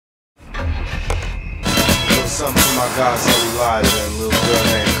something for my godson Elijah and little girl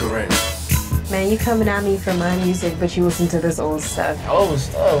named Corinne. Man, you coming at me for my music, but you listen to this old stuff. Old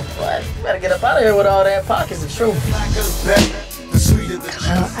stuff? What? You better get up out of here with all that pockets of truth.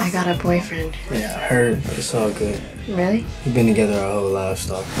 Well, I got a boyfriend. Yeah, I heard, but it's all good. Really? We've been together our whole lives,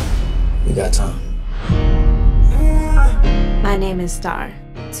 so we got time. My name is Star.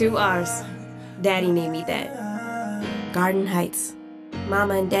 2 R's. Daddy named me that. Garden Heights.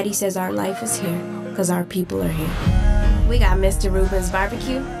 Mama and Daddy says our life is here because our people are here. We got Mr. Rubin's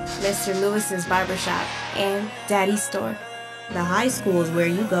barbecue, Mr. Lewis's barbershop, and Daddy's store. The high school is where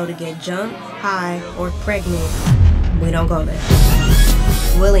you go to get jumped, high, or pregnant. We don't go there.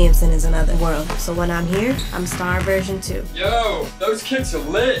 Williamson is another world, so when I'm here, I'm Star version 2. Yo, those kicks are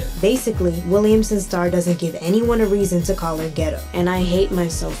lit! Basically, Williamson Star doesn't give anyone a reason to call her ghetto, and I hate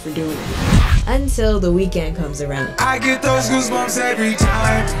myself for doing it. Until the weekend comes around. I get those goosebumps every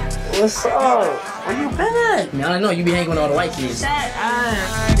time. What's up? Where you been at? Man, I know you be hanging with all the white kids.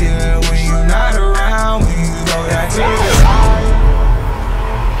 Yeah, when you're not around, when you go that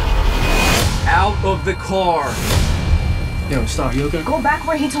Out of the car! Yo, Star, you okay? Go back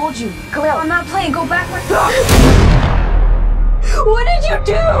where he told you. Khalil, I'm not playing. Go back where... What did you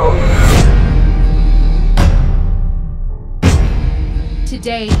do?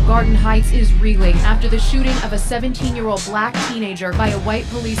 Today, Garden Heights is reeling after the shooting of a 17-year-old black teenager by a white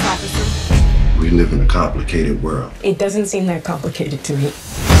police officer. We live in a complicated world. It doesn't seem that complicated to me.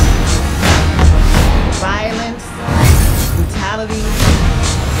 Violence, brutality.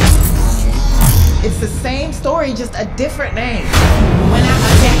 It's the same story, just a different name. When I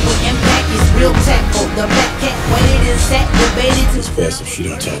attack with impact, it's real tactful. The black cat, when it is set, debated to... It's best if she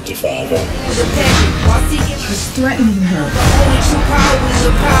don't talk to 5 The packet, while seeking... He's threatening her. The only true power is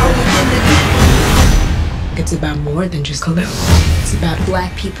the power within the people. It's about more than just Khalil. It's about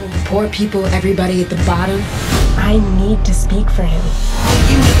black people, poor people, everybody at the bottom. I need to speak for him.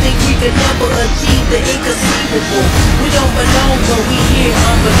 You would think we could never achieve the inconceivable. We don't belong, but we hear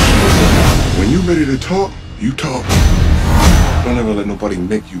unbelievable. When you're ready to talk, you talk. Don't ever let nobody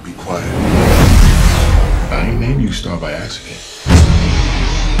make you be quiet. I ain't named you Star by accident.